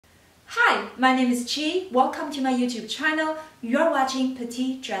Hi, my name is Chi. Welcome to my YouTube channel. You're watching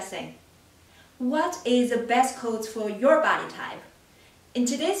Petite Dressing. What is the best coat for your body type? In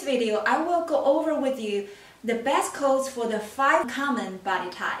today's video, I will go over with you the best coats for the 5 common body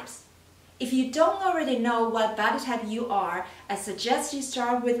types. If you don't already know what body type you are, I suggest you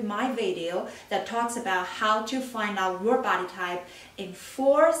start with my video that talks about how to find out your body type in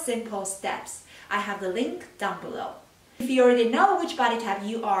 4 simple steps. I have the link down below. If you already know which body type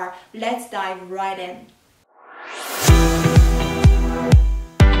you are, let's dive right in.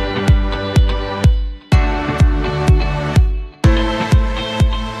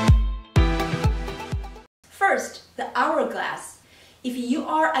 First, the hourglass. If you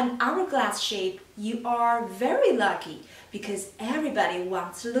are an hourglass shape, you are very lucky because everybody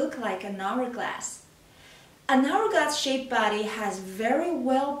wants to look like an hourglass. An hourglass shaped body has very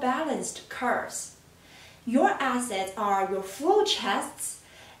well balanced curves. Your assets are your full chests,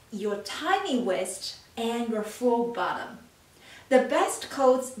 your tiny waist, and your full bottom. The best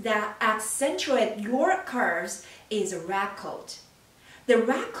coats that accentuate your curves is a wrap coat. The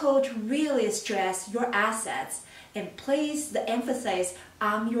wrap coat really stresses your assets and place the emphasis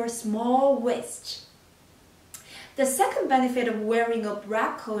on your small waist. The second benefit of wearing a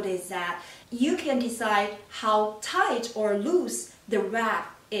wrap coat is that you can decide how tight or loose the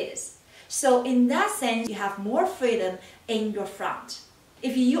wrap is. So in that sense, you have more freedom in your front.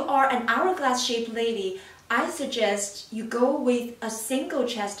 If you are an hourglass shaped lady, I suggest you go with a single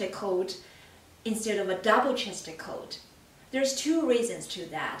chested coat instead of a double chested coat. There's 2 reasons to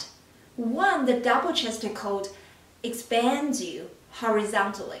that. One, the double chested coat expands you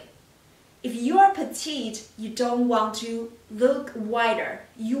horizontally. If you are petite, you don't want to look wider,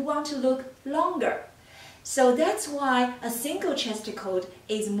 you want to look longer. So that's why a single chested coat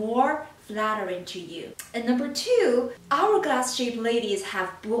is more flattering to you. And number 2, hourglass shaped ladies have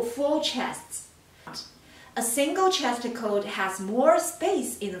full chests. A single chested coat has more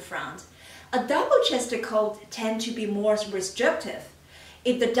space in the front. A double chested coat tends to be more restrictive.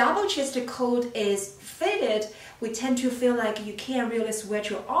 If the double chested coat is fitted, we tend to feel like you can't really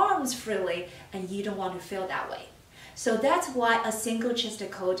stretch your arms freely and you don't want to feel that way. So that's why a single chested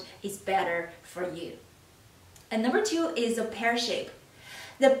coat is better for you. And number 2 is a pear shape.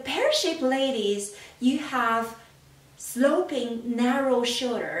 The pear shaped ladies, you have sloping narrow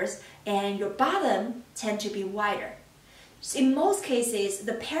shoulders and your bottom tend to be wider. So in most cases,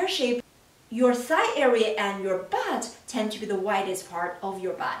 the pear shape, your thigh area and your butt tend to be the widest part of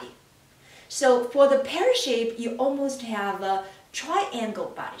your body. So for the pear shape, you almost have a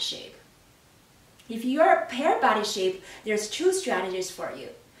triangle body shape. If you're a pear body shape, there's 2 strategies for you.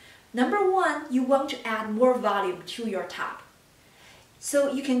 Number 1, you want to add more volume to your top.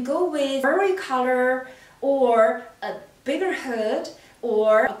 So you can go with furry color or a bigger hood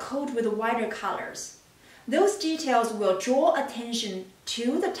or a coat with wider colors. Those details will draw attention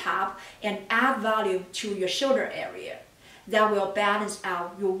to the top and add volume to your shoulder area. That will balance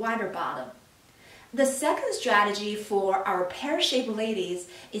out your wider bottom. The second strategy for our pear-shaped ladies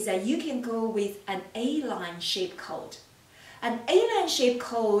is that you can go with an A-line shaped coat. An A-line shaped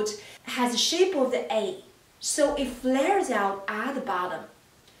coat has the shape of the A, so it flares out at the bottom.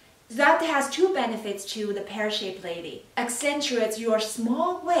 That has 2 benefits to the pear-shaped lady. Accentuates your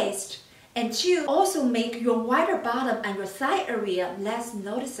small waist, and 2, also make your wider bottom and your thigh area less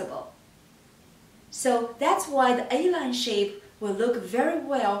noticeable. So that's why the A-line shape will look very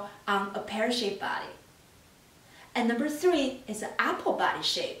well on a pear-shaped body. And number 3 is an apple body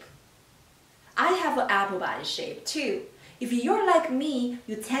shape. I have an apple body shape too. If you're like me,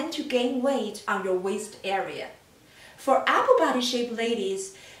 you tend to gain weight on your waist area. For apple body shaped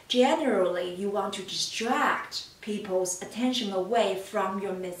ladies, generally you want to distract people's attention away from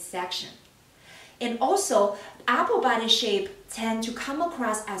your midsection. And also, apple body shape tend to come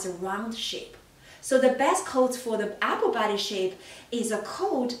across as a round shape. So the best coat for the apple body shape is a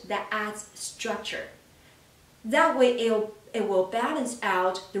coat that adds structure. That way it will balance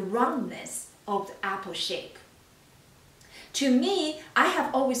out the roundness of the apple shape. To me, I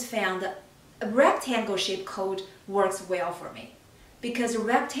have always found that a rectangle shaped coat works well for me because a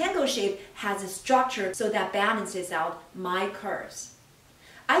rectangle shape has a structure so that balances out my curves.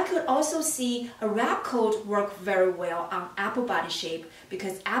 I could also see a wrap coat work very well on apple body shape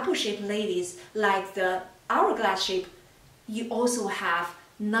because apple shaped ladies like the hourglass shape, you also have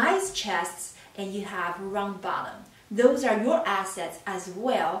nice chests and you have round bottom. Those are your assets as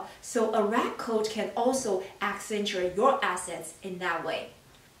well, so a wrap coat can also accentuate your assets in that way.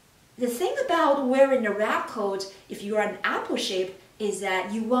 The thing about wearing a wrap coat, if you are an apple shape, is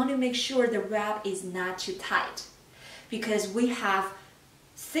that you want to make sure the wrap is not too tight because we have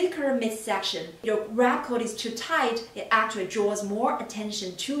thicker midsection. Your wrap coat is too tight, it actually draws more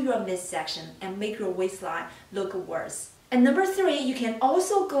attention to your midsection and make your waistline look worse. And number 3, you can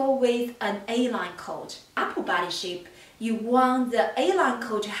also go with an A-line coat. Apple body shape, you want the A-line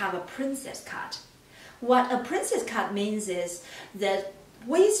coat to have a princess cut. What a princess cut means is the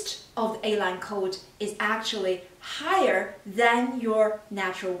waist of the A-line coat is actually higher than your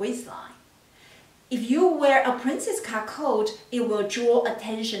natural waistline. If you wear a princess cut coat, it will draw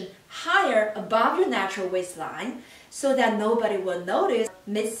attention higher above your natural waistline so that nobody will notice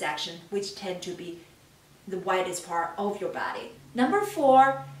midsection, which tend to be the widest part of your body. Number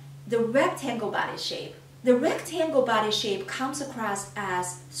 4, the rectangle body shape. The rectangle body shape comes across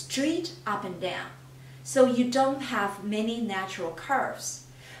as straight up and down, so you don't have many natural curves.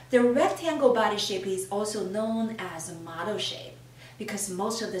 The rectangle body shape is also known as a model shape because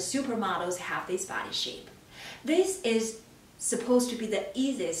most of the supermodels have this body shape. This is supposed to be the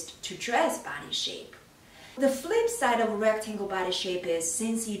easiest to dress body shape. The flip side of rectangle body shape is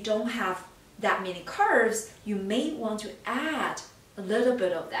since you don't have that many curves, you may want to add a little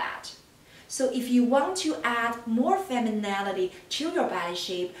bit of that. So if you want to add more femininity to your body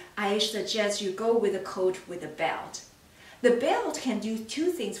shape, I suggest you go with a coat with a belt. The belt can do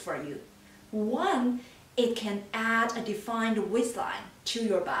 2 things for you. 1, it can add a defined waistline to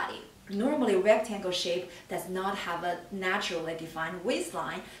your body. Normally, rectangle shape does not have a naturally defined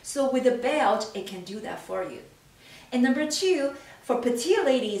waistline, so with a belt, it can do that for you. And number 2, for petite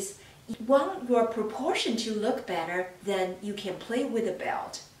ladies, you want your proportion to look better, then you can play with the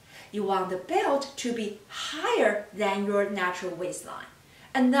belt. You want the belt to be higher than your natural waistline.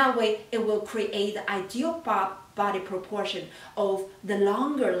 And that way, it will create the ideal body proportion of the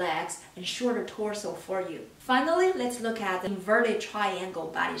longer legs and shorter torso for you. Finally, let's look at the inverted triangle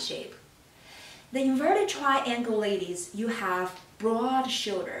body shape. The inverted triangle ladies, you have broad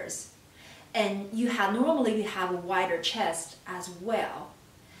shoulders and normally you have a wider chest as well.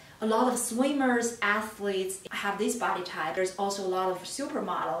 A lot of swimmers, athletes have this body type. There's also a lot of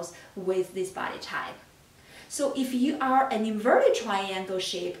supermodels with this body type. So if you are an inverted triangle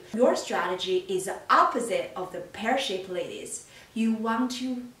shape, your strategy is the opposite of the pear-shaped ladies. You want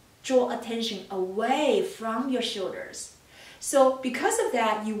to draw attention away from your shoulders. So because of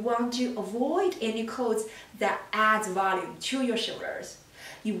that, you want to avoid any coats that adds volume to your shoulders.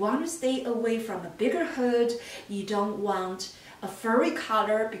 You want to stay away from a bigger hood. You don't want a furry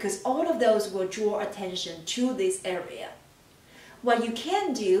collar because all of those will draw attention to this area. What you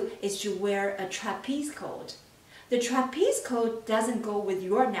can do is to wear a trapeze coat. The trapeze coat doesn't go with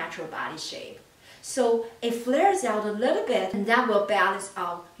your natural body shape. So it flares out a little bit and that will balance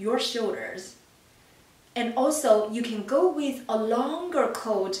out your shoulders. And also you can go with a longer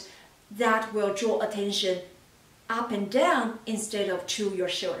coat that will draw attention up and down instead of to your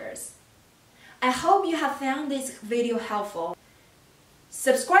shoulders. I hope you have found this video helpful.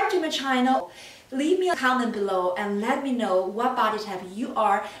 Subscribe to my channel, leave me a comment below and let me know what body type you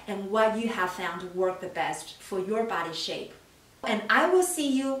are and what you have found work the best for your body shape. And I will see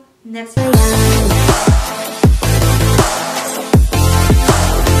you next time.